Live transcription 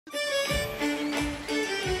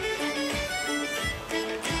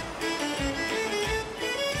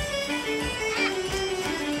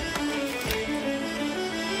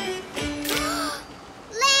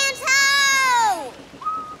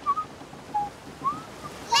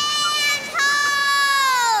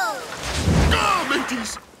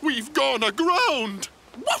gone aground!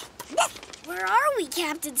 Where are we,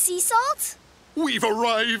 Captain Seasalt? We've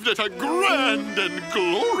arrived at a grand and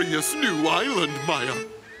glorious new island, Maya.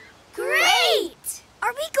 Great!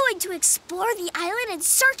 Are we going to explore the island and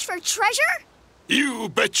search for treasure? You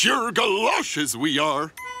bet your galoshes we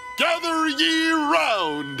are. Gather ye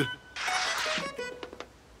round.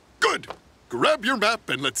 Good. Grab your map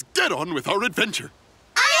and let's get on with our adventure.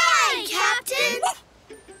 Aye, Captain!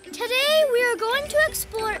 Today we are going to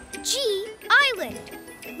explore G Island.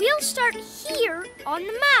 We'll start here on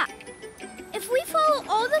the map. If we follow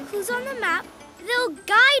all the clues on the map, they'll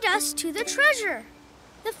guide us to the treasure.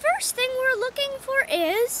 The first thing we're looking for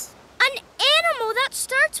is an animal that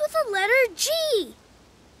starts with the letter G.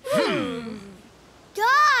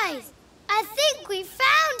 Guys, I think we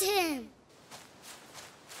found him.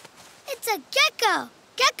 It's a gecko.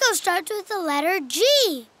 Gecko starts with the letter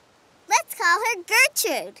G. Let's call her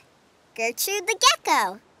Gertrude. Gertrude the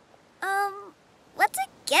gecko. What's a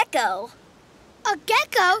gecko? A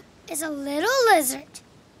gecko is a little lizard.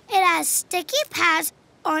 It has sticky pads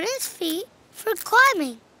on its feet for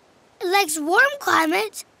climbing. It likes warm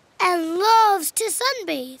climates and loves to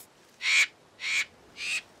sunbathe.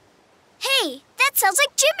 Hey, that sounds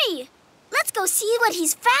like Jimmy. Let's go see what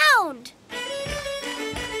he's found.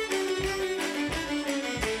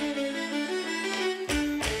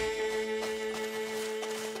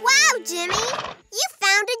 Wow, Jimmy! You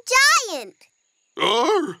found a giant!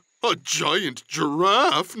 A giant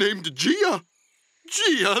giraffe named Gia.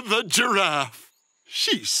 Gia the giraffe.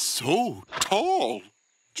 She's so tall.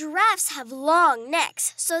 Giraffes have long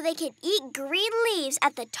necks, so they can eat green leaves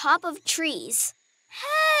at the top of trees.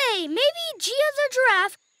 Hey, maybe Gia the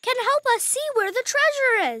giraffe can help us see where the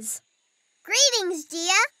treasure is. Greetings,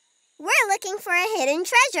 Gia. We're looking for a hidden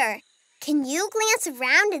treasure. Can you glance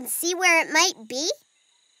around and see where it might be?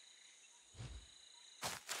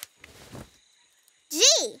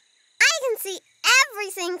 Gee, I can see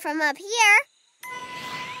everything from up here.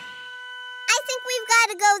 I think we've got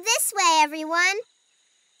to go this way, everyone.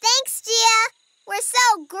 Thanks, Gia. We're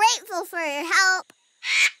so grateful for your help.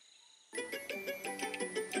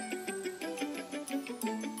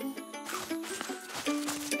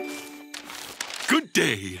 Good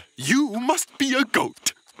day. You must be a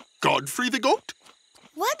goat. Godfrey the goat?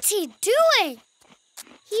 What's he doing?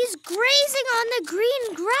 He's grazing on the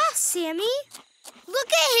green grass, Sammy. Look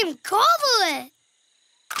at him gobble it.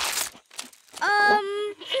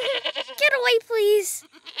 Get away, please.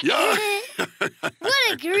 Yeah.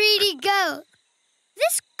 What a greedy goat.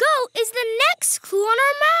 This goat is the next clue on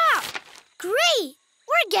our map. Great.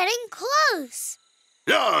 We're getting close.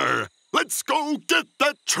 Yar! Let's go get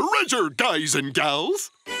that treasure, guys and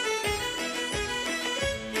gals.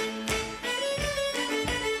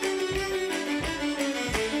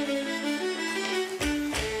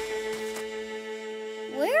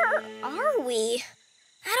 Where are we?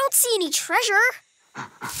 I don't see any treasure.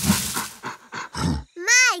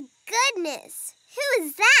 My goodness, who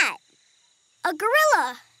is that? A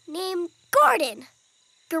gorilla named Gordon.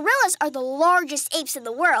 Gorillas are the largest apes in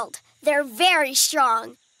the world. They're very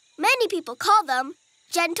strong. Many people call them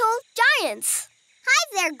gentle giants. Hi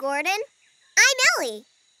there, Gordon. I'm Ellie.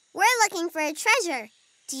 We're looking for a treasure.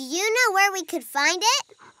 Do you know where we could find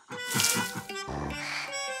it?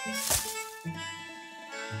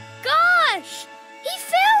 Gosh! He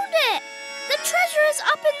found it! The treasure is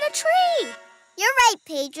up in the tree. You're right,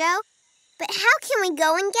 Pedro. But how can we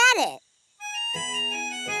go and get it?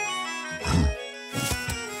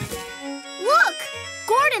 Look!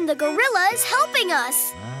 Gordon the gorilla is helping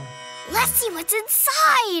us. Let's see what's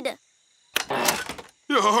inside.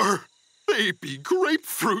 Yar! They be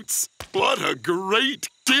grapefruits. What a great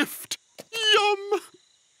gift. Yum!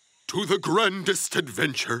 To the grandest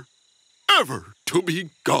adventure ever to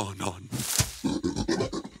be gone on.